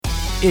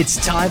It's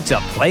time to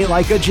play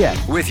like a Jet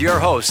with your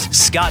host,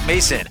 Scott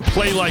Mason.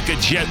 Play like a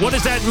Jet. What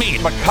does that mean?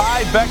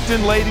 Mekhi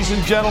Becton, ladies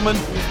and gentlemen.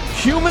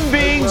 Human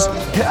beings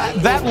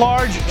that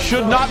large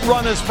should not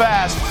run as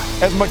fast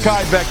as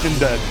Mekhi Becton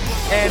did.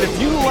 And if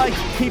you like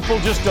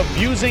people just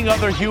abusing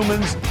other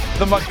humans,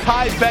 the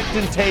Mekhi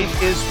Becton tape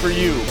is for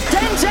you.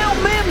 Denzel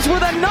Mims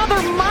with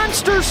another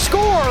monster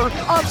score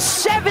of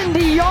 70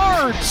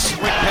 yards.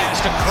 Quick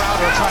pass to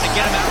Crowder trying to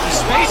get him out of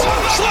space.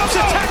 Slows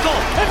a tackle,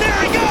 and there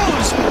he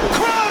goes.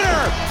 Crowder!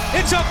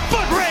 It's a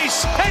foot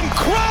race, and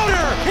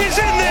Crowder is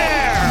in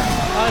there.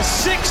 A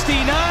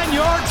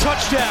 69-yard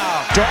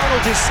touchdown.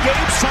 Darnold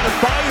escapes, trying to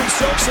buy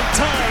himself some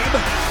time.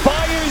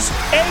 Fires,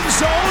 end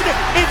zone,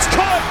 it's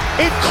caught.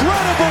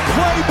 Incredible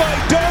play by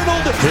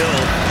Darnold. Hill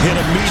hit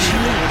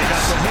immediately when he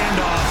got the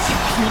handoff.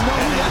 You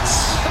know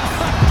that's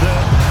the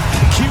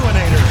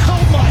Q-inator.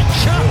 Oh my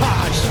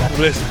gosh.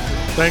 Listen,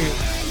 thank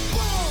you.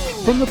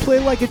 From the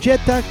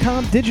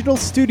PlayLikeAJet.com digital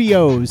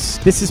studios,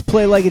 this is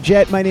Play Like a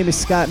Jet. My name is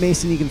Scott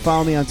Mason. You can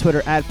follow me on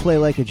Twitter at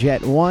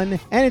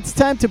PlayLikeAJet1. And it's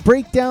time to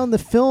break down the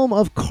film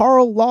of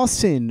Carl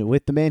Lawson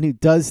with the man who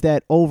does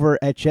that over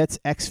at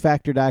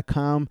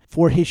JetsXFactor.com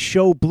for his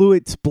show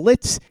Blewett's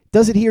Blitz.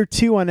 Does it here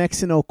too on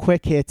X&O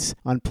Quick Hits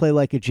on Play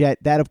Like a Jet.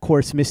 That, of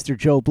course, Mr.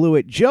 Joe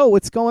Blewett. Joe,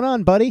 what's going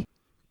on, buddy?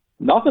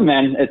 Nothing,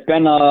 man. It's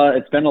been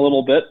a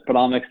little bit, but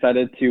I'm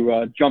excited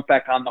to jump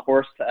back on the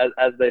horse,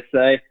 as they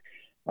say.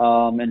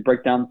 And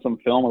break down some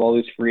film with all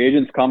these free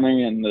agents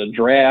coming and the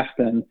draft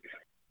and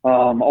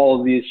all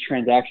of these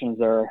transactions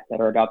that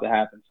are about to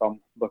happen. So I'm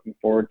looking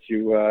forward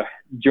to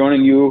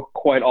joining you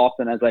quite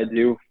often as I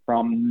do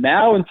from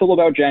now until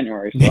about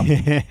January.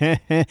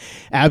 So.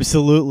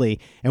 Absolutely.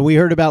 And we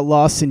heard about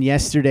Lawson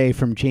yesterday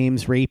from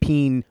James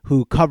Rapine,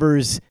 who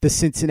covers the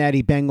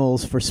Cincinnati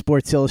Bengals for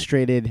Sports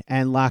Illustrated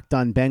and Locked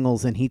on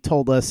Bengals. And he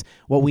told us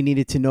what we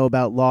needed to know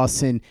about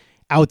Lawson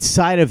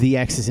outside of the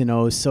X's and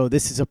O's. So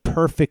this is a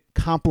perfect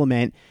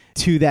complement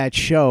to that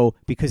show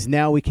because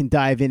now we can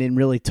dive in and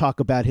really talk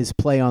about his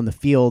play on the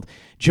field.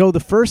 Joe, the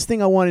first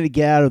thing I wanted to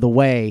get out of the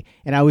way,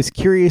 and I was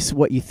curious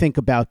what you think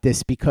about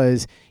this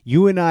because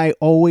you and I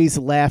always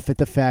laugh at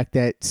the fact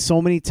that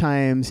so many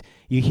times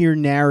you hear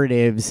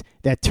narratives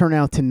that turn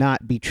out to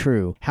not be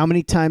true. How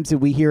many times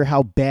did we hear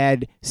how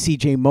bad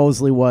C.J.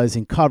 Mosley was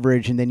in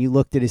coverage, and then you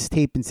looked at his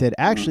tape and said,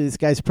 actually, this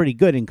guy's pretty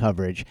good in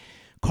coverage?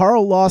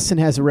 Carl Lawson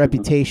has a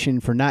reputation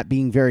for not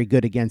being very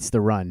good against the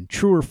run.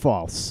 True or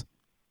false?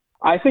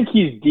 I think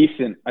he's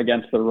decent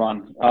against the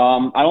run.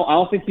 I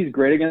don't think he's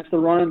great against the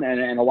run,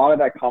 and a lot of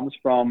that comes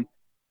from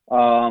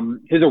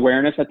his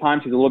awareness at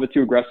times. He's a little bit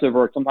too aggressive,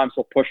 or sometimes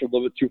he'll push a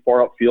little bit too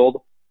far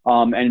upfield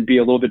and be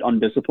a little bit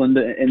undisciplined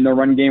in the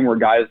run game, where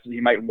guys,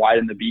 he might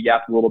widen the B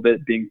gap a little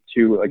bit, being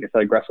too, like I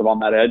said, aggressive on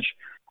that edge.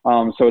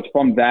 So it's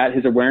from that,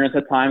 his awareness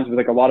at times with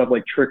like a lot of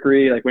like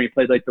trickery, like when he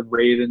plays like the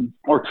Ravens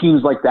or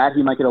teams like that,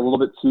 he might get a little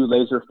bit too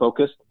laser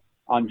focused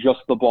on just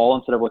the ball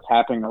instead of what's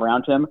happening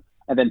around him.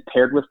 And then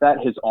paired with that,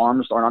 his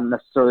arms are not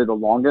necessarily the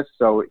longest.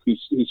 So he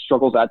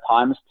struggles at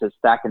times to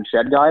stack and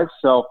shed guys.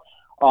 So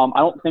I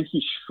don't think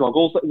he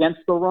struggles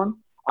against the run.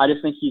 I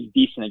just think he's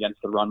decent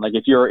against the run. Like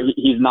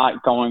he's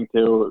not going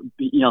to,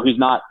 he's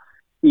not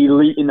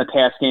elite in the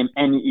pass game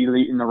and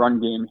elite in the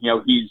run game.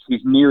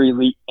 He's near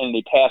elite in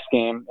the pass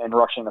game and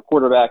rushing the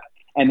quarterback,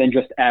 and then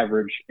just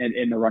average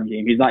in the run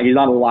game. He's not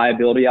a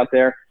liability out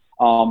there.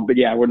 But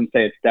yeah, I wouldn't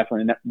say it's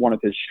definitely one of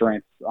his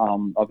strengths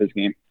of his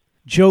game.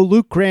 Joe,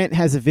 Luke Grant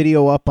has a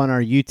video up on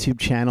our YouTube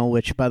channel,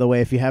 which, by the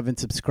way, if you haven't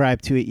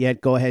subscribed to it yet,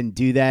 go ahead and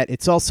do that.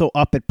 It's also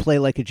up at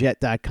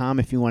PlayLikeAJet.com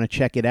if you want to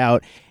check it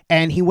out.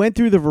 And he went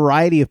through the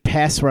variety of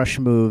pass rush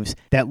moves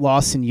that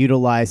Lawson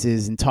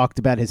utilizes and talked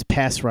about his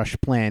pass rush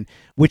plan,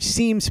 which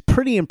seems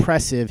pretty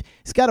impressive.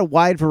 He's got a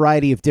wide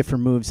variety of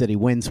different moves that he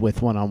wins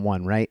with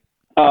one-on-one, right?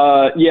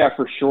 Yeah,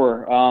 for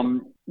sure.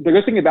 The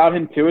good thing about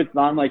him too, it's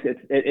not like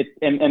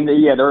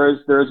yeah, there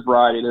is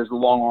variety. There's the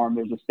long arm,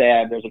 there's a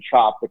stab, there's a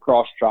chop, the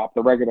cross chop,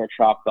 the regular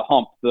chop, the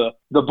hump, the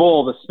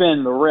bull, the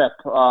spin, the rip.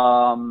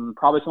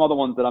 Probably some other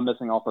ones that I'm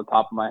missing off the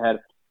top of my head.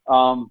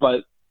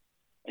 But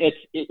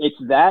it's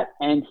that,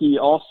 and he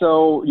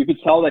also, you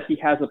could tell that he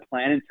has a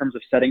plan in terms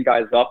of setting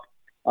guys up.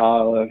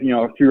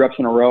 3 reps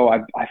in a row.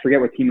 I forget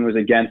what team it was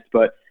against,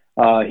 but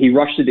he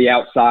rushed to the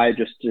outside,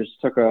 just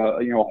took a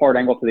hard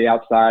angle to the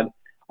outside.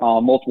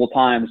 Multiple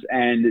times,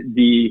 and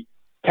the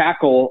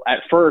tackle at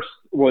first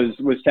was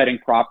setting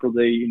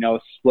properly,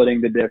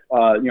 splitting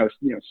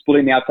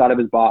splitting the outside of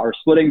his body, or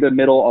splitting the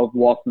middle of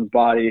Lawson's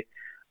body,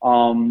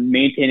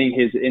 maintaining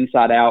his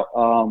inside out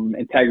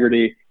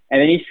integrity,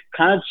 and then he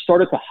kind of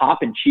started to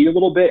hop and cheat a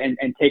little bit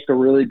and take a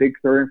really big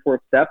third and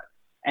fourth step,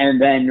 and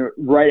then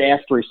right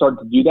after he started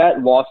to do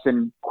that,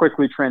 Lawson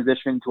quickly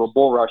transitioned to a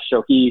bull rush,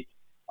 so he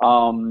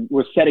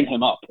was setting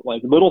him up,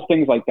 like little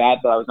things like that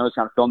I was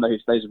noticing on film that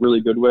he's really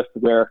good with,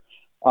 where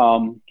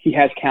he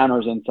has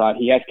counters inside,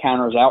 he has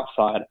counters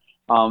outside.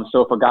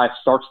 So if a guy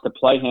starts to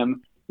play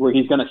him where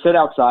he's going to sit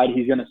outside,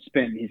 he's going to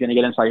spin, he's going to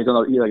get inside, he's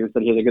going to, like I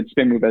said, he has a good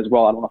spin move as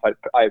well. I don't know if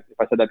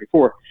I said that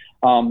before.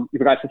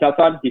 If a guy sits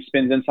outside, he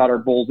spins inside or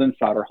bowls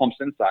inside or humps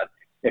inside.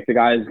 If the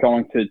guy is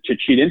going to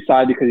cheat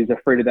inside because he's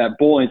afraid of that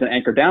bull and he's going to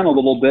anchor down a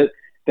little bit,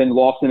 then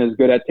Lawson is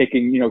good at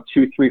taking,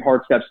 2-3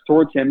 hard steps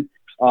towards him,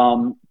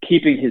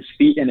 keeping his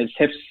feet and his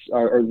hips,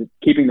 or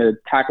keeping the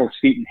tackle's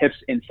feet and hips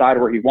inside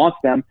where he wants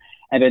them,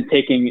 and then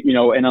taking,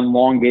 an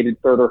elongated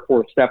third or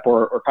fourth step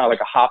or kind of like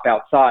a hop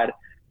outside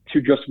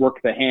to just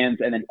work the hands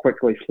and then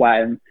quickly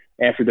flatten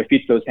after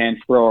defeats those hands,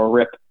 throw or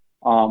rip,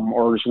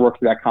 or just work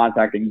through that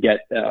contact and get,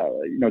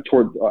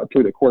 toward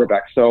the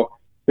quarterback. So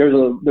there's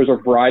a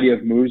variety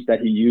of moves that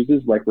he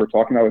uses, like we're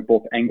talking about, with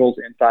both angles,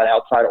 inside,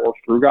 outside, or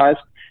through guys.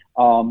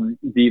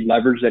 The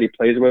leverage that he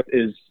plays with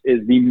is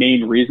the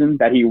main reason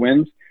that he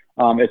wins.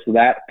 It's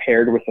that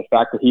paired with the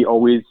fact that he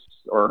always,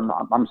 or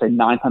I'm going to say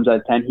 9 times out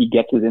of 10, he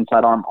gets his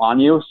inside arm on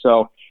you.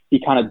 So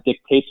he kind of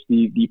dictates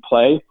the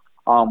play,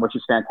 which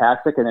is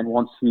fantastic. And then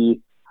once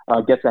he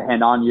gets a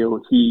hand on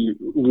you, he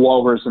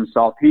lowers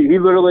himself. He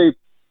literally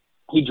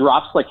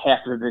drops like half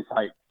of his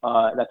height.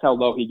 That's how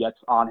low he gets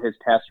on his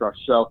pass rush.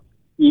 So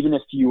even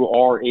if you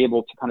are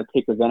able to kind of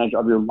take advantage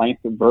of your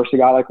length versus a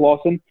guy like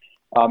Lawson,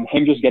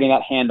 him just getting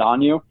that hand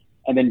on you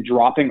and then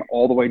dropping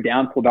all the way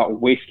down to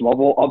about waist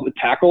level of the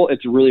tackle,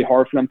 it's really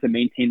hard for them to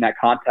maintain that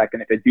contact.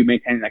 And if they do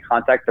maintain that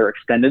contact, they're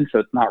extended, so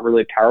it's not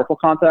really powerful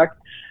contact.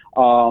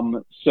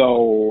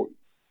 So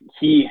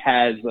he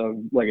has,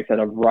 like I said,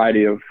 a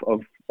variety of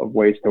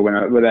ways to win,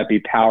 whether that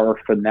be power,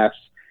 finesse,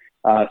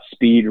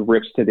 speed,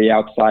 rips to the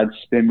outside,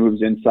 spin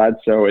moves inside.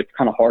 So it's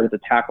kind of hard as a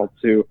tackle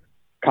to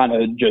kind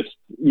of just,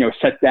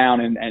 set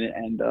down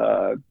and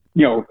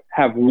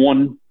have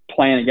one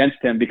plan against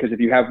him, because if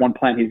you have one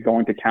plan, he's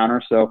going to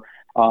counter. So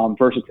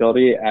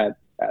versatility at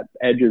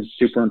edge is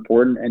super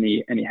important, and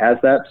he has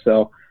that.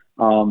 So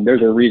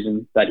there's a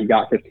reason that he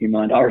got $15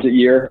 million a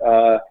year.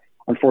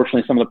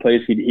 Unfortunately, some of the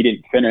plays he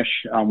didn't finish,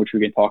 which we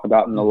can talk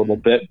about in a little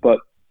bit. But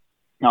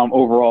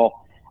overall,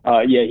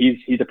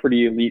 he's a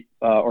pretty elite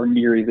or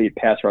near elite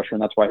pass rusher,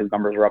 and that's why his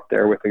numbers are up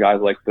there with the guys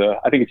like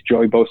I think it's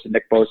Joey Bosa,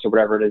 Nick Bosa,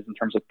 whatever it is, in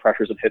terms of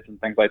pressures and hits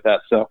and things like that.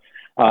 So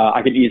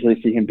I could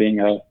easily see him being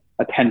a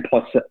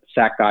 10-plus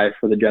sack guy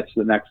for the Jets for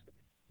the next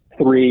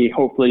 3,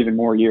 hopefully even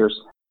more years.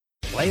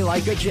 Play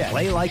like a Jet.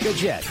 Play like a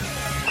Jet.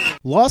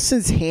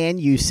 Lawson's hand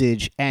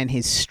usage and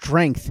his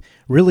strength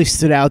really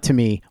stood out to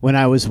me when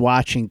I was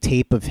watching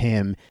tape of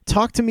him.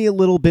 Talk to me a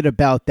little bit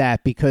about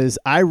that, because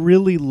I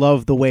really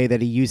love the way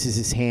that he uses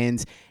his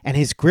hands, and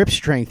his grip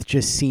strength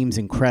just seems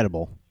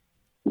incredible.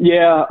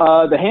 Yeah,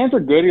 the hands are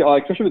good,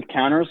 especially with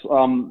counters.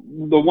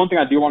 The one thing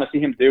I do want to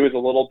see him do is a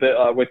little bit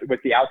with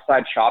the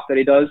outside chop that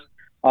he does.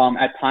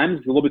 At times,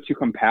 it's a little bit too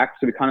compact,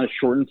 so he kind of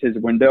shortens his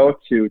window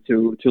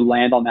to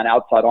land on that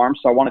outside arm.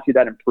 So I want to see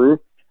that improve.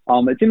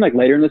 It seemed like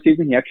later in the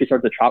season he actually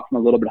started to chop from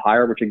a little bit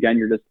higher, which again,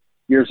 you're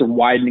just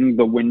widening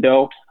the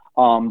window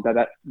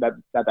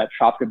that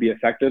chop could be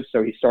effective.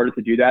 So he started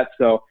to do that.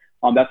 So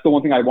that's the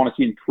one thing I want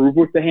to see improve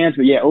with the hands.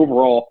 But yeah,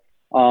 overall,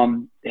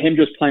 him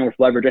just playing with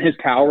leverage and his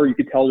power, you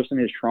could tell just in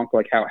his trunk,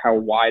 like how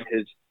wide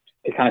his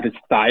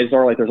thighs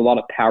are. Like there's a lot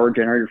of power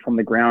generated from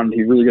the ground.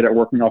 He's really good at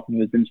working off of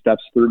his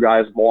insteps through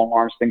guys, long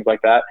arms, things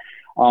like that.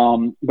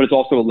 But it's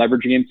also a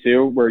leveraging game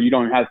too, where you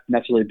don't have to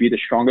necessarily be the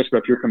strongest, but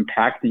if you're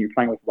compact and you're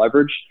playing with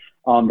leverage,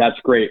 that's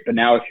great. But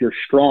now if you're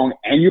strong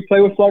and you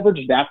play with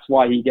leverage, that's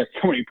why he gets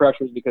so many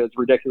pressures, because it's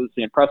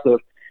ridiculously impressive.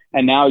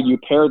 And now you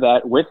pair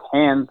that with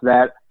hands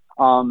that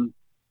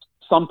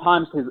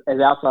sometimes his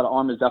outside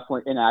arm is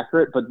definitely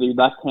inaccurate, but the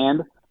left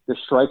hand, the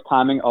strike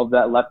timing of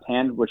that left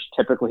hand, which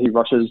typically he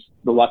rushes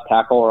the left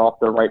tackle or off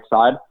the right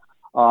side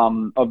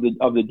of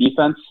the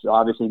defense.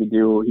 Obviously,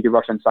 he could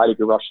rush inside, he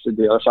could rush to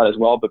the other side as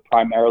well, but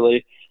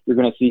primarily you're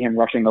going to see him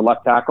rushing the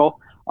left tackle.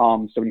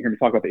 So when you're going to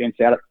talk about the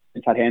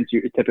inside hands,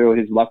 typically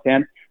his left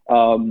hand.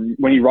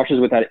 When he rushes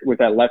with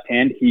that left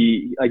hand,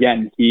 he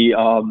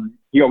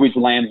always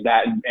lands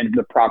that in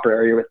the proper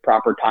area with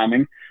proper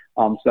timing.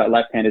 So that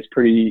left hand is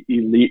pretty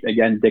elite,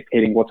 again,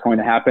 dictating what's going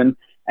to happen.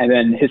 And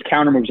then his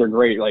counter moves are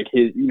great. Like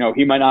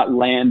he might not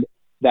land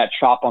that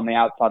chop on the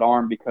outside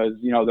arm because,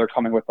 they're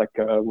coming with like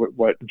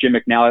what Jim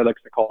McNally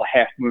likes to call a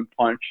half moon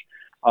punch,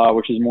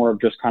 which is more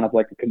of just kind of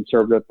like a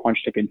conservative punch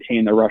to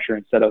contain the rusher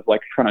instead of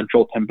like trying to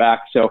jolt him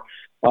back. So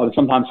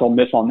sometimes he'll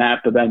miss on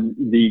that. But then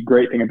the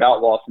great thing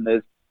about Lawson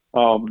is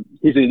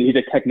he's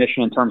a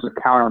technician in terms of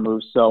counter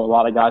moves. So a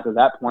lot of guys at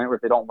that point, where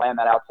if they don't land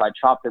that outside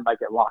chop, they might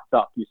get locked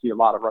up. You see a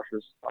lot of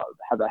rushers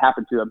have that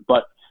happen to them.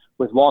 But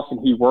with Lawson,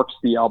 he works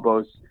the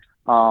elbows.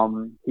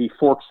 He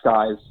forks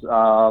guys.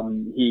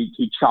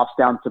 He chops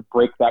down to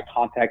break that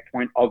contact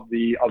point of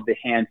the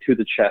hand to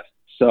the chest.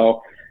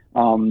 So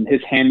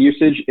his hand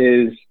usage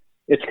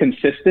it's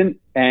consistent,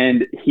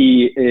 and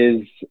he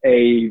is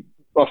a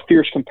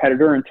fierce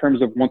competitor in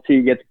terms of once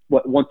he gets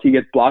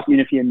blocked, even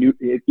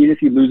if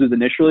he loses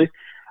initially,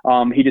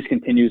 he just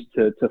continues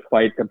to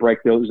fight to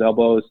break those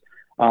elbows,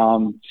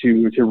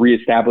 to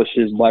reestablish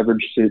his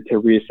leverage, to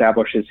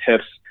reestablish his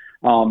hips.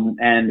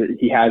 And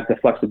he has the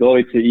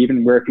flexibility to,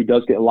 even where if he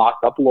does get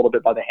locked up a little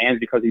bit by the hands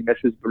because he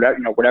misses,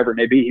 whatever it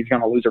may be, he's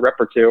going to lose a rep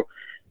or two.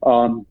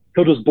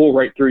 He'll just bull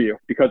right through you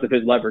because of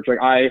his leverage. Like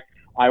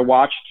I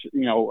watched,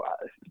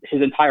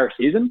 his entire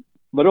season,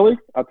 literally,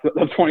 of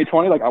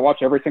 2020. Like, I watch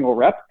every single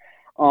rep.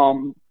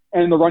 And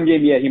in the run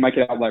game, yeah, he might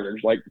get out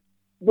leveraged. Like,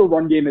 the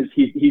run game is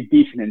he's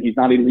decent and he's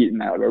not elite in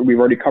that. We've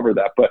already covered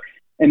that. But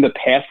in the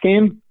pass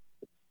game,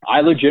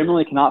 I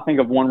legitimately cannot think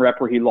of one rep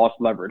where he lost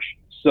leverage.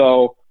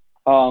 So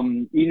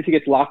even if he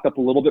gets locked up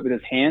a little bit with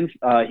his hands,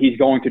 he's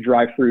going to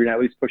drive through and at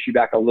least push you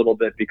back a little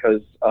bit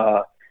because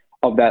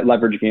of that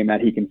leverage game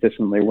that he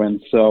consistently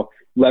wins. So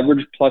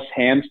leverage plus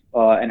hands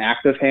and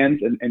active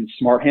hands and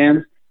smart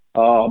hands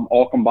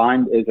all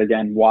combined is,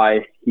 again,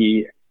 why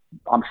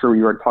I'm sure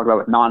you already talked about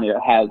with Nania,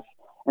 has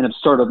an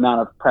absurd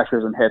amount of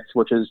pressures and hits,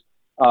 which is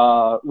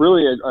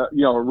really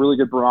a really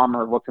good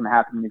barometer of what's going to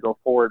happen when you go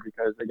forward.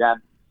 Because,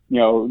 again,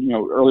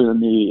 earlier in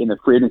the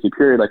free agency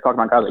period, like talking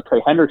about guys like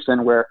Trey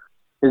Hendrickson, where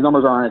his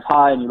numbers aren't as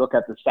high, and you look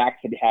at the sacks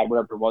that he had,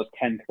 whatever it was,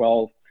 10,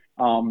 12.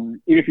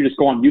 Even if you just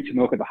go on YouTube and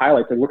look at the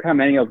highlights, like, look how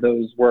many of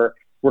those were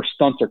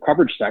stunts or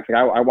coverage sacks. Like,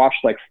 I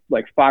watched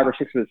like 5 or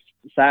 6 of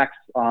his sacks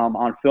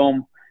on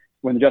film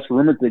when the Jets were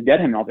rumored to get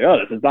him, and I was like, oh,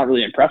 this is not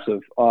really impressive.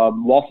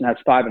 Lawson has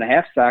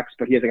 5.5 sacks,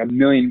 but he has like 1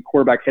 million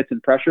quarterback hits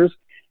and pressures.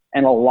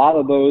 And a lot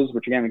of those,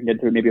 which again we can get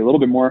to maybe a little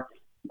bit more,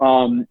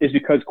 is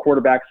because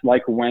quarterbacks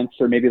like Wentz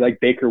or maybe like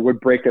Baker would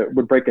break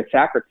a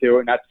sack or two,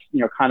 and that's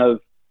kind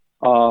of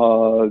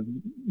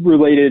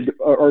related.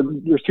 Or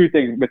there's 2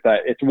 things with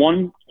that. It's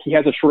one, he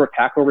has a shorter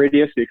tackle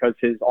radius because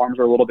his arms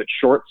are a little bit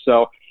short,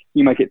 so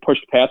you might get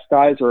pushed past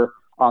guys or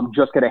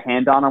just get a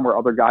hand on them, where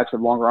other guys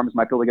with longer arms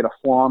might be able to get a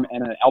forearm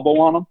and an elbow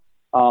on them.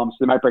 So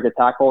they might break a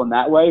tackle in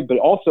that way. But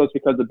also it's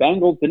because the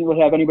Bengals didn't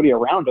really have anybody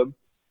around him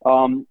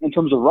in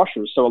terms of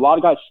rushers. So a lot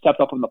of guys stepped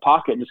up in the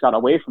pocket and just got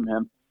away from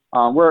him.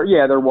 Where,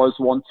 yeah, there was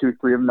 1, 2,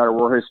 3 of them that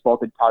were his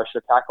fault. They probably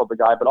should have tackled the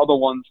guy. But other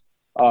ones,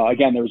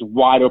 again, there was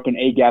wide open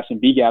A gaps and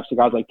B gaps. So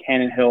guys like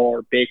Tannehill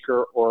or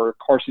Baker or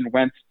Carson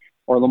Wentz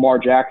or Lamar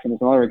Jackson is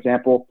another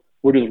example,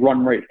 would just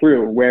run right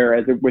through.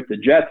 Whereas with the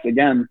Jets,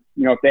 again,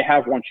 if they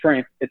have one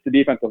strength, it's the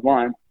defensive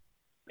line.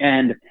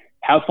 And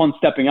have fun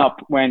stepping up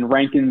when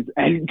Rankins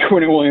and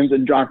Quinn Williams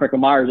and John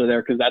Franklin Myers are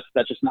there, because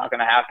that's just not going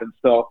to happen.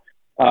 So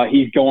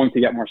he's going to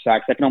get more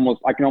sacks. I can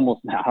almost, I don't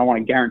want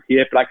to guarantee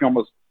it, but I can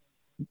almost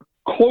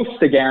close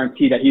to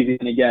guarantee that he's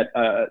going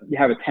to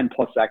have a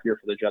 10+ sack year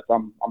for the Jets.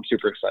 I'm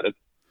super excited.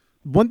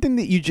 One thing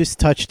that you just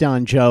touched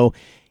on, Joe,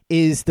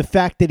 is the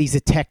fact that he's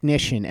a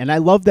technician. And I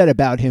love that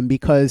about him,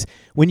 because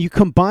when you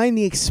combine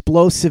the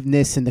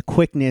explosiveness and the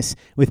quickness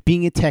with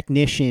being a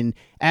technician,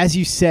 as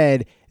you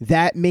said,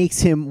 that makes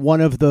him one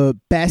of the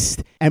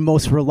best and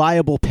most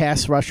reliable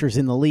pass rushers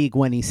in the league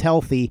when he's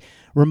healthy.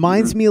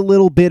 Reminds me a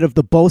little bit of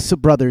the Bosa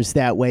brothers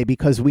that way,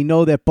 because we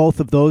know that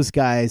both of those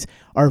guys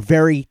are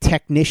very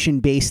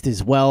technician-based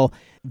as well,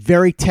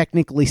 very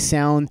technically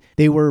sound.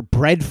 They were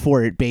bred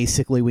for it,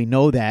 basically. We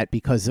know that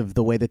because of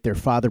the way that their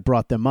father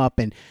brought them up.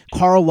 And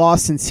Carl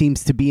Lawson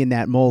seems to be in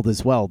that mold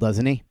as well,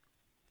 doesn't he?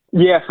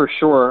 Yeah, for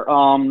sure.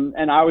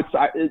 And I would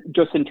say,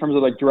 just in terms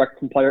of like direct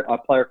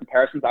player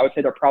comparisons, I would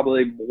say they're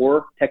probably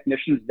more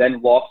technicians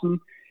than Lawson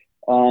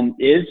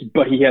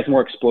but he has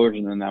more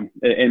explosion than them,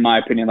 in my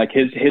opinion. Like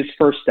his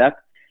first step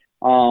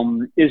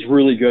is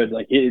really good.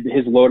 Like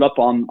his load up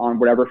on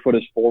whatever foot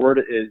is forward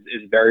is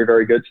very,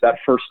 very good. So that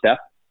first step,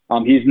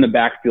 he's in the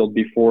backfield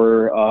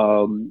before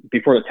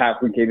the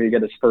tackling came to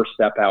get his first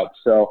step out.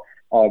 So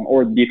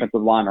or the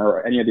defensive line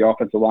or any of the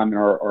offensive linemen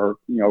are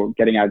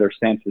getting out of their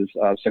stances.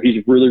 So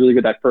he's really, really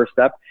good at first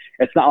step.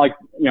 It's not like,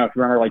 if you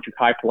remember like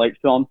Ja'Kai Polite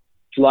film,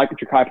 if you like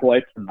Ja'Kai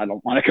Polite, and I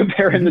don't want to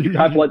compare him to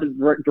Ja'Kai Polite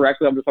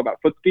directly, I'm just talking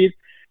about foot speed.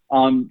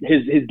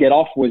 His get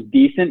off was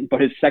decent,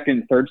 but his second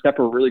and third step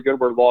are really good,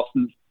 where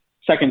Lawson's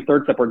second and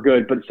third step are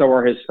good, but so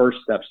are his first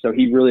steps. So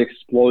he really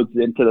explodes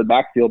into the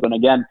backfield. And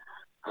again,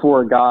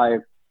 for a guy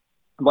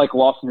like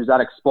Lawson, who's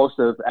that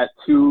explosive at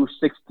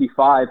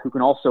 265, who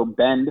can also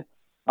bend,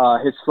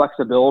 his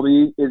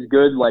flexibility is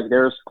good. Like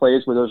there's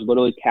plays where there's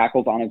literally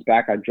tackles on his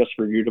back. I just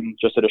reviewed them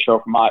just at a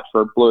show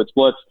for Blewett's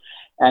Blitz.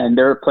 And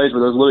there are plays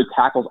where there's literally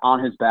tackles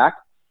on his back,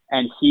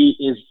 and he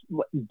is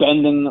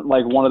bending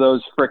like one of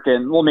those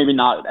freaking, well, maybe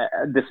not,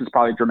 this is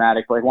probably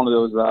dramatic, like one of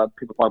those,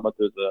 people talk about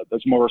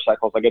those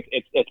motorcycles. Like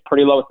it's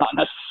pretty low. It's not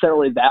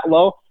necessarily that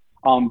low.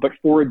 But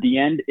for the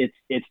end,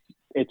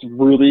 it's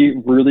really,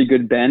 really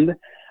good bend.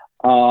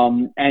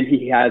 And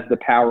he has the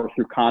power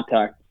through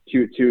contact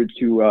to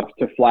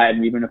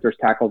flatten, even if there's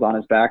tackles on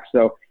his back.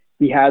 So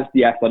he has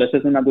the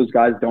athleticism that those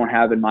guys don't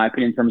have, in my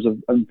opinion, in terms of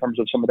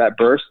some of that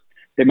burst.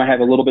 They might have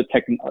a little bit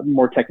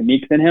more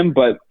technique than him,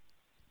 but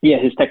yeah,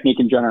 his technique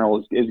in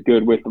general is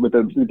good with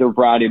the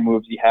variety of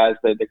moves he has,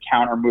 the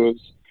counter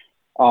moves,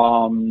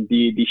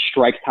 the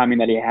strike timing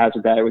that he has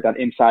with that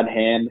inside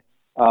hand,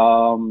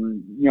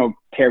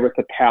 paired with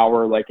the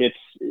power. Like he's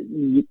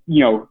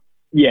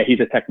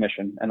a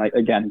technician. And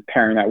again,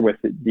 pairing that with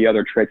the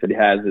other traits that he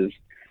has is,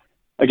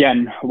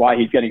 again, why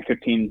he's getting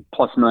 $15+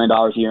 million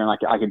a year. And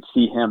I could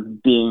see him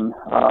being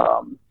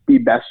the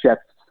best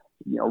Jets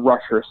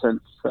rusher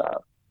since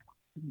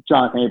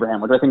Jonathan Abraham,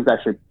 which I think is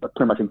actually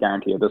pretty much a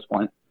guarantee at this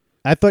point.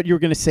 I thought you were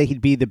going to say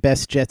he'd be the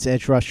best Jets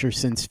edge rusher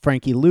since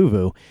Frankie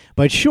Louvu.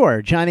 But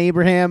sure, John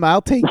Abraham,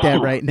 I'll take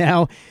that right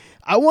now.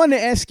 I want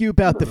to ask you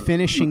about the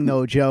finishing,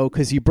 though, Joe,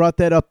 because you brought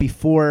that up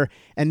before,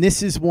 and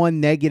this is one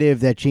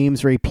negative that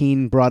James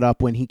Rapien brought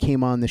up when he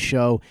came on the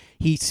show.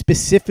 He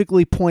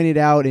specifically pointed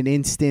out an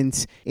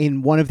instance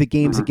in one of the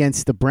games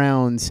against the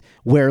Browns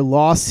where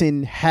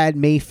Lawson had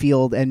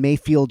Mayfield, and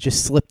Mayfield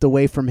just slipped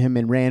away from him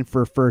and ran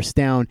for a first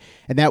down,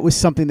 and that was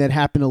something that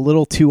happened a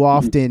little too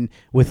often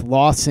with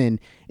Lawson.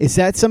 Is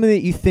that something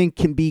that you think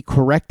can be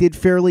corrected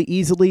fairly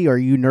easily? Are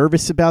you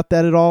nervous about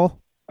that at all?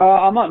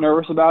 I'm not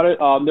nervous about it.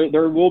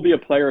 There will be a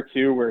play or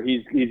two where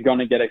he's going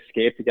to get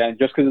escaped again,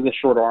 just because of the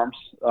short arms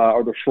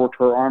or the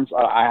shorter arms.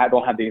 I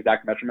don't have the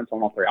exact measurements. I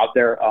don't know if they're out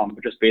there,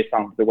 but just based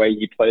on the way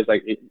he plays, I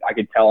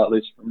can tell, at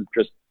least from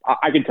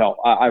I can tell.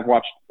 I've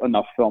watched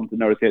enough film to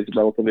notice he has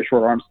relatively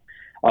short arms.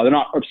 They're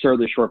not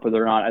absurdly short, but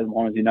they're not as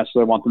long as you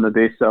necessarily want them to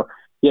be. So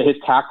yeah, his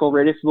tackle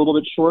radius is a little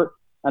bit short,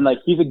 and like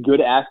he's a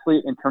good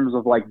athlete in terms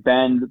of like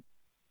bend,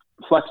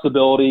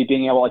 flexibility,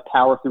 being able to like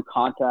power through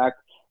contact,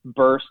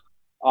 burst.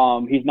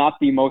 He's not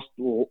the most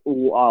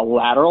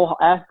lateral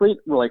athlete,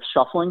 like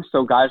shuffling,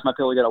 so guys might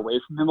be able to get away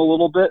from him a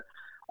little bit.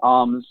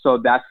 So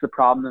that's the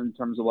problem in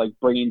terms of like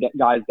bringing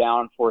guys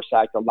down for a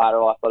sack, the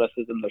lateral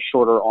athleticism, the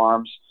shorter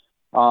arms.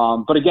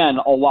 But again,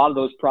 a lot of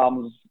those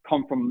problems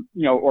come from,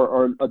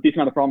 or a decent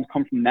amount of problems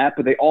come from that,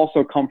 but they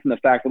also come from the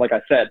fact that, like I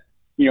said,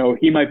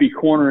 he might be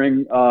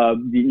cornering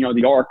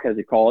the arc, as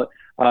they call it,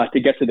 to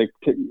get to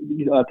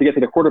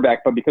the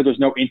quarterback, but because there's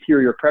no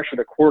interior pressure,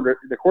 the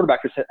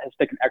quarterback just has to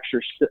take an extra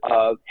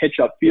hitch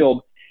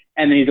upfield,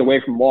 and then he's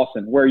away from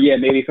Lawson. Where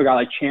maybe if a guy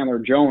like Chandler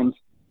Jones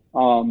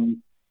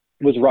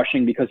was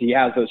rushing because he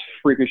has those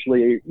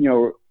freakishly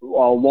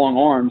long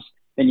arms,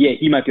 then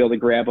he might be able to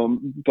grab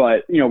him.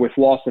 But with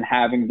Lawson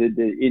having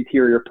the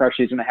interior pressure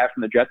he's going to have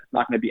from the Jets, it's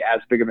not going to be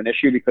as big of an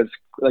issue because,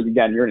 like,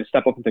 again, you're going to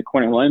step up into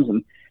Quinn Williams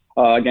and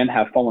again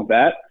have fun with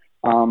that.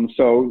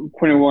 So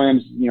Quinn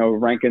Williams,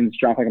 Rankins,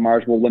 Jonathan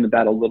Myers will limit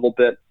that a little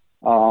bit.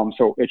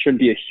 So it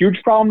shouldn't be a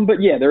huge problem, but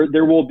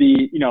there will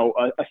be,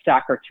 a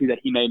sack or two that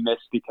he may miss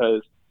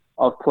because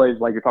of plays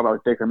like you're talking about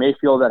with Baker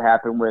Mayfield. That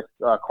happened with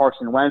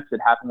Carson Wentz. It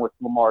happened with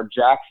Lamar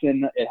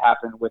Jackson. It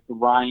happened with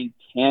Ryan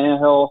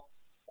Tannehill.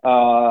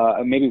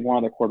 Maybe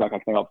one other quarterback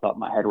I think off the top of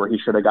my head where he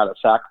should have got a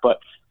sack, but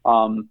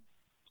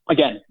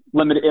again,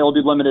 limited. It'll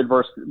be limited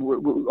versus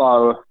with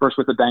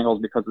the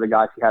Bengals because of the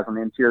guys he has on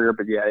the interior.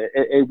 But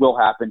it will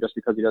happen just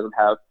because he doesn't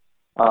have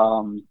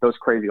those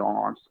crazy long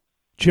arms.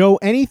 Joe,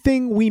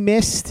 anything we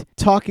missed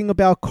talking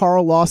about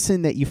Carl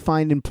Lawson that you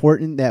find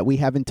important that we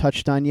haven't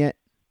touched on yet?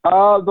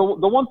 The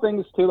one thing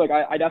is too, like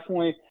I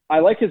definitely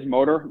like his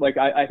motor. Like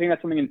I think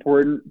that's something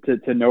important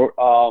to note.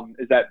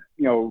 Is that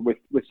with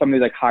some of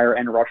these like higher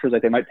end rushers,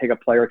 like they might take a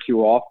play or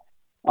two off.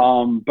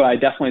 But I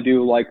definitely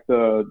do like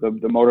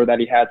the motor that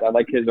he has. I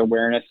like his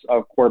awareness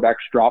of quarterbacks'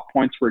 drop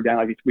points, where again,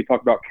 like we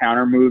talked about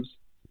counter moves,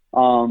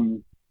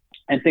 and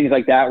things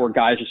like that, where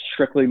guys just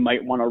strictly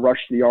might want to rush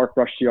the arc,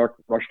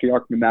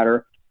 no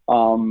matter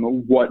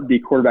what the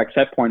quarterback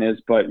set point is.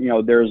 But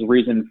there's a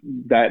reason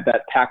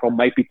that tackle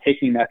might be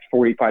taking that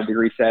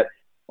 45-degree set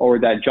or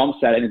that jump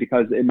set, and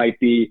because it might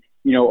be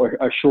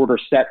a shorter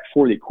set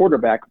for the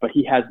quarterback, but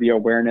he has the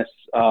awareness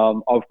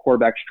of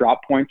quarterbacks'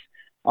 drop points.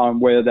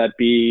 Whether that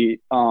be,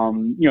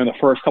 the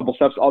first couple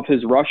steps of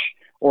his rush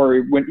or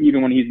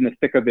even when he's in the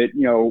thick of it,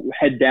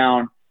 head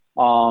down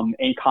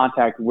in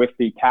contact with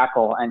the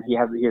tackle. And he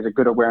has a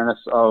good awareness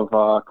of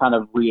kind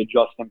of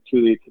readjusting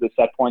to the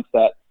set points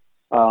that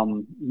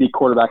the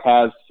quarterback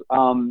has.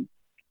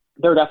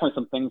 There are definitely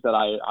some things that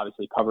I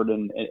obviously covered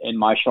in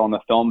my show on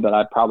the film that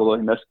I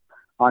probably missed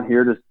on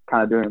here, just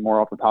kind of doing it more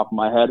off the top of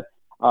my head.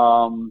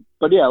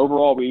 But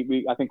overall,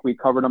 I think we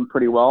covered them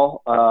pretty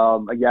well.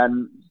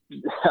 Again,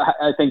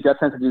 I think Jets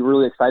fans would be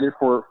really excited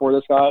for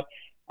this guy.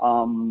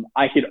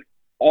 I could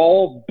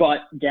all but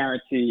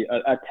guarantee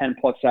a 10+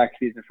 sack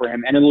season for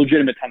him, and a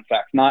legitimate 10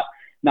 sacks, not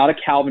a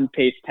Calvin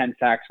Pace 10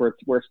 sacks where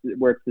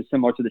it's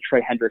similar to the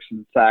Trey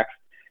Hendrickson sacks,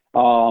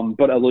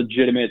 but a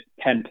legitimate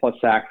 10+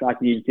 sacks. I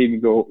can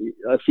even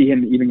see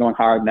him even going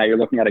higher than that. You're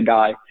looking at a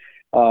guy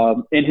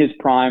in his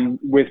prime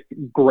with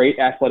great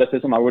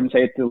athleticism. I wouldn't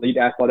say it's elite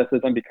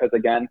athleticism because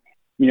again,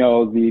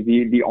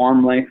 the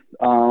arm length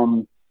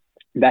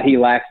that he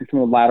lacks in some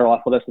of the lateral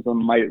athleticism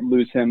might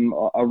lose him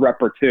a rep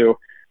or two.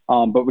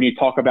 But when you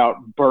talk about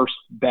burst,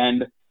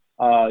 bend,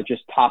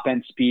 just top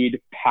end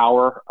speed,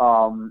 power,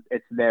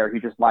 it's there.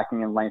 He's just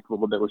lacking in length a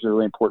little bit, which is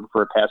really important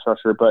for a pass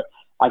rusher. But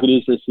I could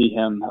easily see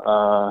him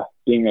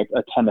being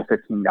a 10 to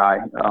 15 guy.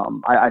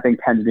 I think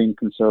 10 is being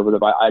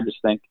conservative. I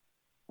just think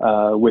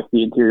with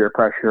the interior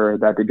pressure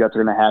that the Jets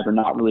are going to have, they're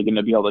not really going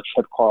to be able to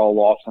chip Carl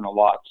Lawson a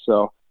lot.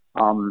 So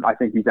I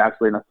think he's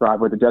absolutely going to thrive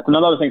with the Jets.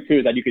 Another thing too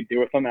is that you could do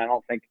with him, and I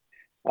don't think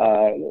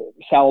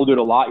Sal will do it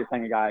a lot. You're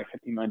paying a guy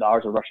 $15 million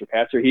to rush a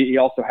passer. He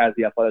also has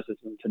the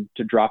athleticism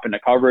to drop into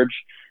coverage.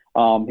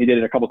 He did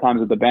it a couple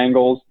times with the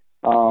Bengals.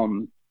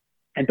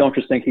 And don't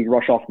just think he can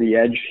rush off the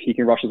edge. He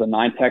can rush as a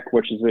 9-tech,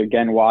 which is,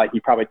 again, why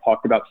he probably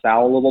talked about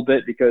Sal a little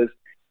bit, because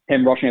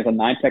him rushing as a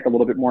 9-tech a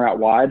little bit more out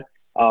wide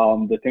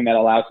The thing that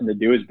allows him to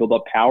do is build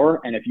up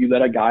power. And if you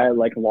let a guy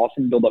like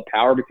Lawson build up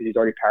power because he's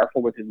already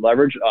powerful with his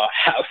leverage,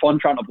 have fun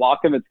trying to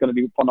block him. It's going to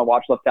be fun to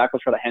watch left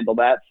tackles try to handle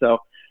that. So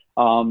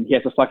he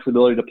has the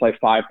flexibility to play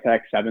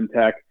 5-tech,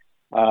 7-tech,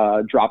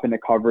 drop into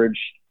coverage.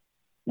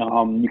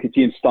 You can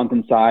see him stunt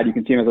inside. You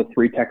can see him as a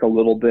 3-tech a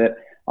little bit.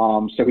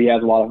 So he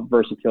has a lot of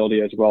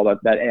versatility as well.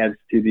 That adds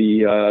to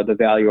the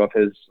value of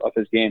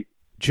his game.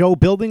 Joe,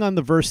 building on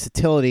the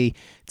versatility,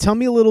 tell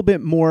me a little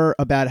bit more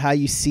about how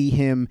you see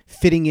him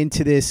fitting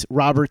into this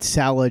Robert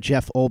Saleh,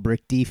 Jeff Ulbrich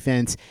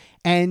defense,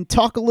 and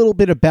talk a little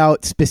bit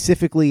about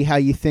specifically how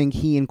you think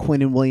he and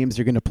Quinnen Williams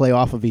are going to play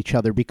off of each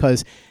other,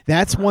 because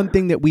that's one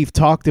thing that we've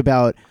talked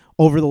about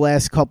over the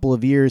last couple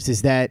of years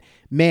is that,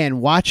 man,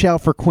 watch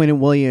out for Quinnen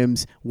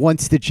Williams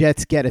once the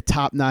Jets get a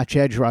top-notch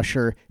edge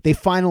rusher. They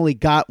finally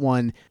got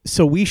one,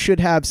 so we should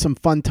have some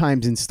fun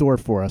times in store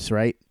for us,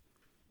 right?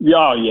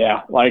 Oh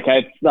yeah, like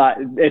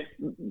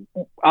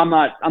I'm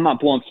not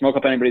blowing smoke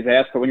up anybody's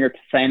ass, but when you're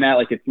saying that,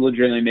 like, it's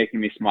legitimately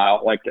making me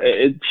smile. Like,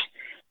 the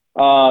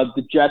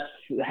Jets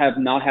have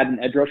not had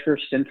an edge rusher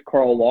since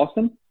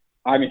Lawson,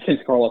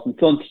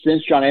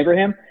 since John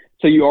Abraham.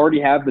 So you already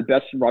have the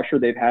best rusher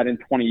they've had in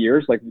 20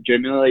 years. Like,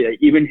 legitimately, like,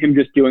 even him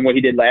just doing what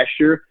he did last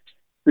year,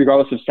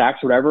 regardless of sacks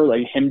or whatever,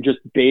 like him just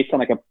based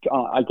on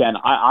again,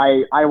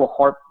 I will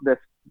harp this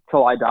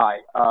till I die.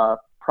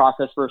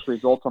 Process versus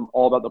results. I'm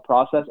all about the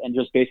process, and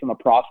just based on the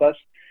process,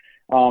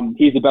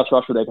 he's the best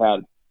rusher they've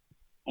had,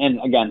 and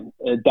again,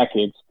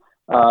 decades.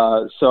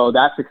 So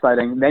that's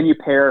exciting. Then you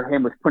pair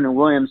him with Quinnen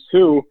Williams,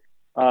 who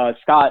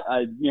Scott,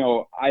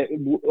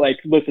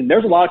 listen.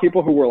 There's a lot of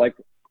people who were like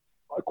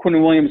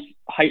Quinnen Williams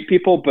hype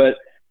people, but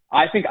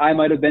I think I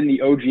might have been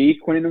the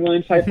OG Quinnen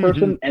Williams type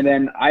person, and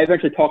then I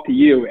eventually talked to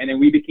you, and then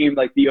we became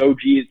like the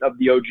OGs of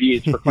the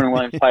OGs for Quinnen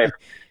Williams type,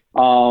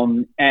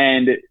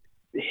 and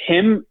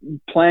him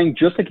playing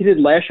just like he did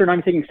last year,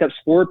 not taking steps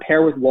forward,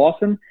 pair with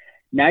Lawson.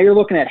 Now you're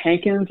looking at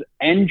Hankins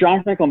and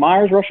John Franklin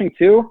Myers rushing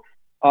too.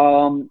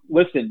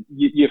 Listen,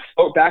 you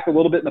float back a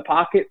little bit in the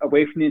pocket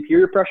away from the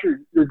interior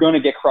pressure, you're going to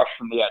get crushed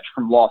from the edge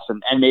from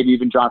Lawson and maybe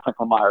even John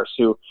Franklin Myers,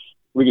 who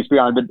we can speak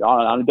on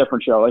a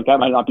different show. Like, that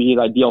might not be his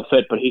ideal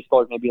fit, but he's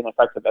still going to be an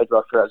effective edge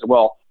rusher as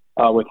well,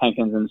 with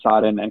Hankins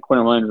inside and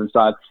Quinnen Williams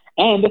inside.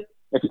 And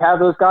if you have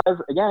those guys,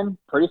 again,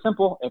 pretty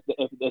simple.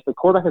 If the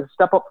quarterback has to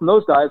step up from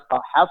those guys,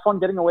 have fun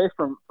getting away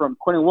from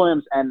Quinnen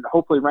Williams, and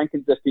hopefully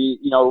Rankins if he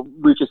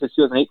reaches his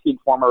 2018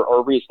 form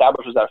or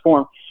reestablishes that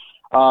form.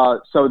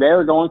 So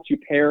they're going to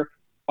pair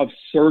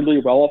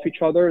absurdly well off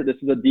each other. This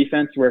is a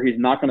defense where he's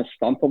not going to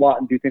stunt a lot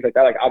and do things like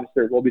that. Like, obviously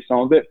there will be some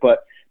of it,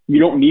 but you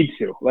don't need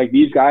to. Like,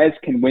 these guys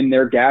can win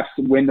their gaps,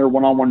 win their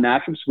one-on-one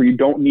matchups where you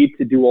don't need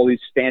to do all these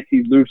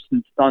fancy loops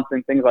and stunts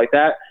and things like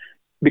that,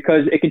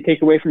 because it can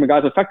take away from a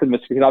guy's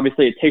effectiveness, because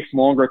obviously it takes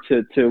longer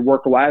to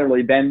work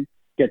laterally, then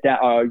get that,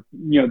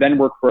 then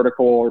work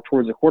vertical or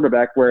towards the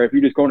quarterback, where if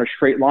you just go in a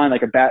straight line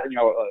like a bat,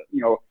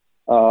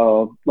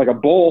 like a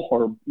bull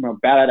or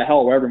bat out of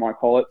hell, whatever you want to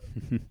call it,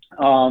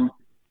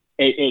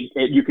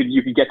 you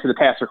could get to the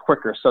passer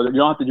quicker. So you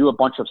don't have to do a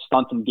bunch of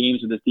stunts and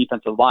games with this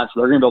defensive line. So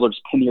they're going to be able to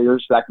just pin your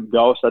ears so that can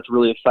go. So that's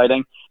really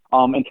exciting.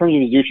 In terms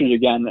of his usage,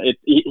 again,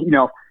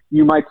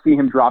 you might see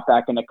him drop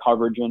back into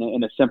coverage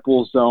in a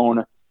simple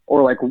zone,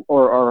 or like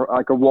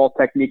a wall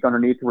technique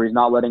underneath where he's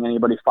not letting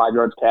anybody 5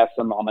 yards past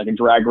him on like a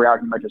drag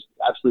route. He might just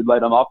absolutely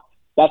light him up.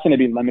 That's going to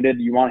be limited.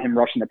 You want him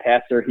rushing the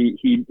passer.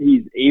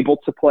 He's able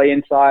to play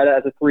inside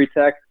as a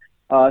 3-tech,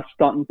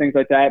 stunt and things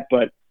like that,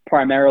 but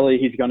primarily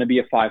he's going to be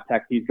a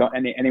 5-tech. He's got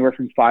anywhere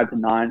from 5 to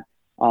 9,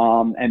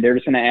 and they're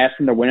just going to ask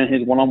him to win in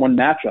his one-on-one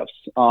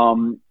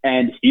matchups,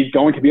 and he's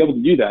going to be able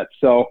to do that.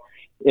 So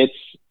it's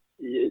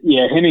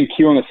him and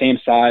Q on the same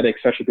side,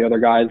 especially the other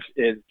guys,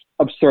 is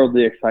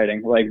absurdly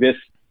exciting. Like, this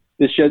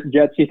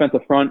Jets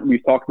defensive front,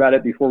 we've talked about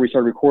it before we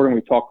started recording.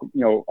 We talk,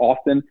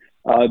 often.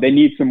 They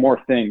need some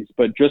more things,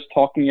 but just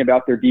talking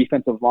about their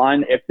defensive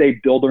line, if they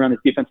build around this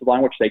defensive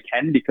line, which they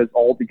can, because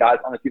all the guys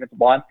on the defensive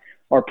line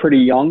are pretty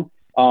young,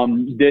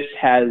 this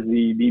has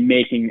the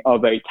making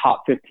of a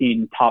top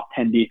 15, top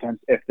 10 defense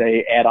if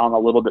they add on a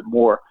little bit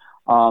more.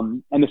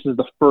 And this is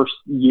the first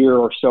year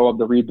or so of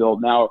the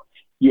rebuild. Now,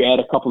 you add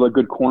a couple of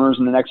good corners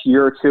in the next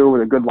year or two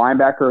with a good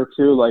linebacker or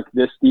two, like,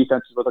 this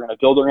defense is what they're going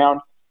to build around.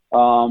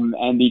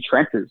 And the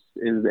trenches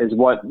is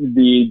what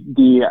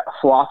the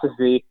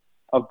philosophy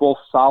of both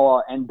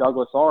Saleh and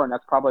Douglas are, and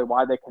that's probably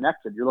why they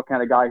connected. You're looking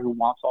at a guy who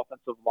wants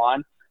offensive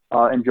line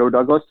in Joe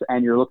Douglas,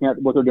 and you're looking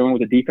at what they're doing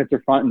with the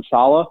defensive front in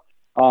Saleh.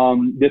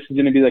 This is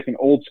going to be like an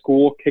old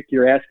school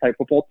kick-your-ass type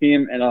football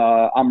team, and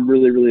I'm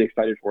really, really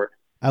excited for it.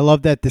 I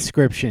love that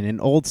description, an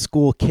old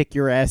school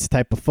kick-your-ass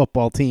type of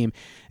football team.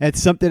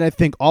 That's something I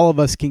think all of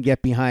us can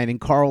get behind, and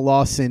Carl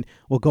Lawson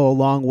will go a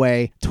long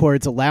way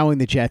towards allowing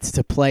the Jets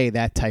to play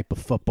that type of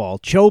football.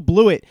 Joe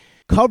Blewett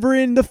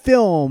covering the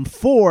film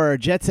for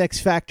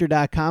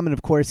JetsXFactor.com, and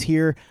of course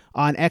here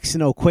on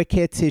X&O Quick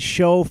Hits. His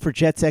show for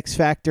Jets X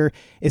Factor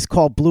is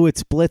called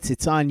Blewett's Blitz.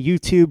 It's on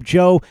YouTube.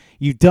 Joe,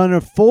 you've done a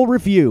full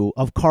review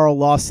of Carl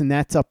Lawson.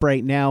 That's up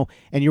right now,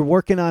 and you're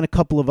working on a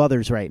couple of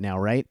others right now,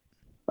 right?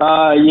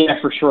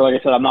 Yeah, for sure. Like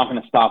I said, I'm not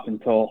going to stop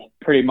until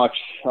pretty much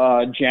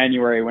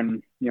January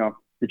when,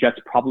 the Jets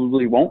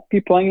probably won't be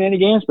playing in any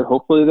games, but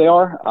hopefully they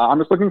are. I'm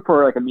just looking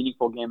for like a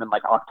meaningful game in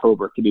like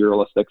October to be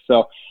realistic.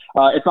 So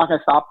it's not going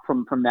to stop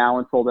from now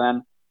until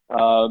then.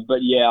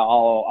 But yeah,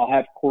 I'll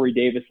have Corey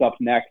Davis up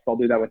next. I'll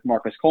do that with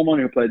Marcus Coleman,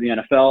 who played in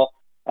the NFL.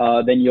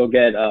 Then you'll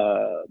get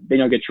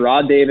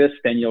Gerard Davis.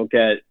 Then you'll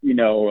get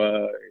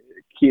Keelan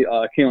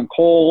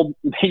Cole.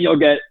 Then you'll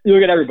get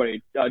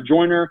everybody.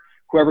 Joyner,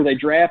 whoever they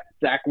draft,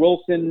 Zach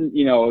Wilson.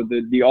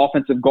 The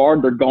offensive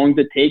guard they're going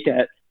to take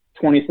at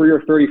 23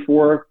 or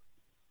 34.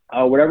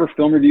 Whatever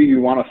film review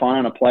you want to find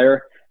on a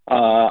player,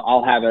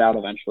 I'll have it out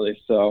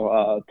eventually.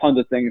 So tons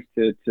of things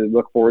to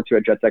look forward to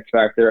at Jets X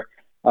Factor.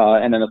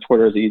 And then the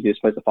Twitter is the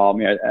easiest place to follow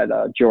me at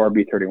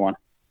JoeRB31.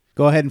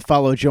 Go ahead and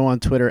follow Joe on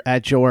Twitter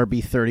at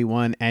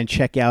JoeRB31 and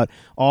check out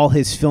all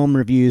his film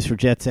reviews for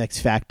Jets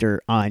X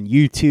Factor on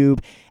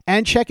YouTube.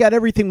 And check out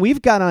everything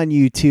we've got on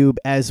YouTube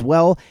as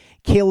well.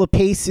 Caleb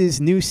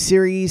Pace's new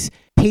series,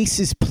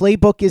 Pace's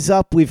Playbook, is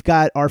up. We've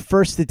got our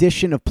first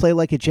edition of Play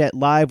Like a Jet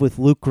Live with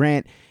Luke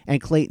Grant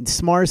and Clayton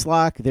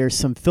Smarslock. There's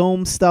some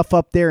film stuff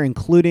up there,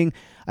 including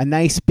a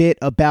nice bit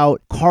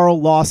about Carl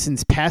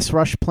Lawson's pass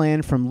rush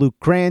plan from Luke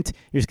Grant.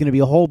 There's going to be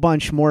a whole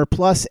bunch more,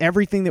 plus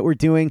everything that we're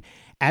doing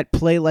at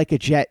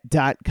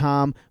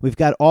playlikeajet.com. We've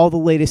got all the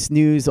latest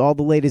news, all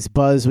the latest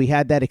buzz. We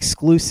had that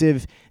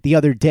exclusive the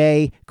other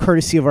day,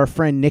 courtesy of our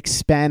friend Nick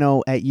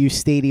Spano at U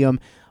Stadium,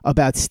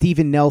 about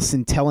Steven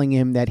Nelson telling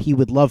him that he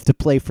would love to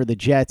play for the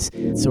Jets.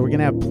 So we're going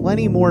to have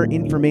plenty more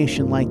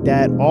information like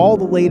that. All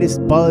the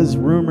latest buzz,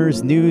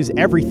 rumors, news,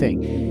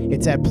 everything.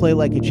 It's at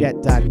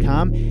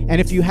playlikeajet.com. And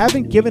if you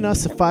haven't given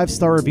us a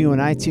 5-star review on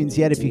iTunes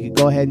yet, if you could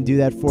go ahead and do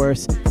that for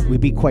us, we'd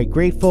be quite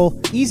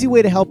grateful. Easy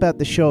way to help out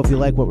the show if you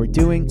like what we're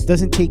doing.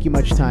 Doesn't take you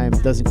much time,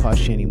 doesn't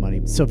cost you any money.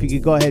 So if you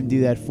could go ahead and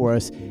do that for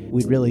us,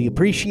 we'd really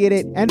appreciate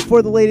it. And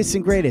for the latest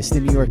and greatest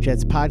in New York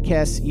Jets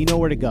podcasts, you know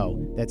where to go.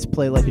 That's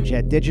Play Like a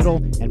Jet Digital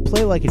and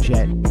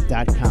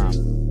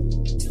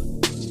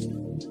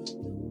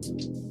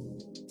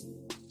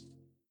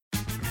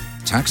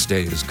playlikeajet.com. Tax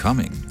day is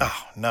coming.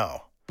 Oh,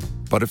 no.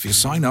 But if you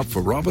sign up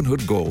for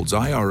Robinhood Gold's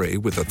IRA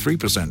with a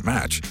 3%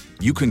 match,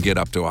 you can get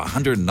up to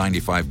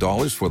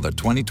 $195 for the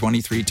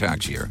 2023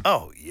 tax year.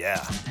 Oh,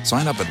 yeah.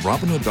 Sign up at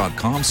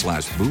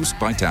Robinhood.com/boost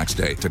by tax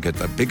day to get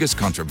the biggest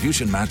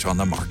contribution match on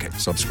the market.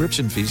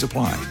 Subscription fees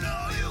apply.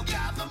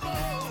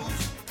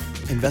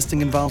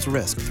 Investing involves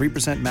risk.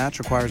 3% match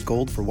requires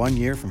gold for 1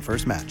 year from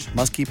first match.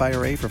 Must keep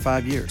IRA for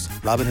 5 years.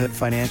 Robinhood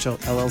Financial,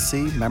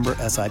 LLC, member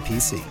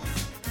SIPC.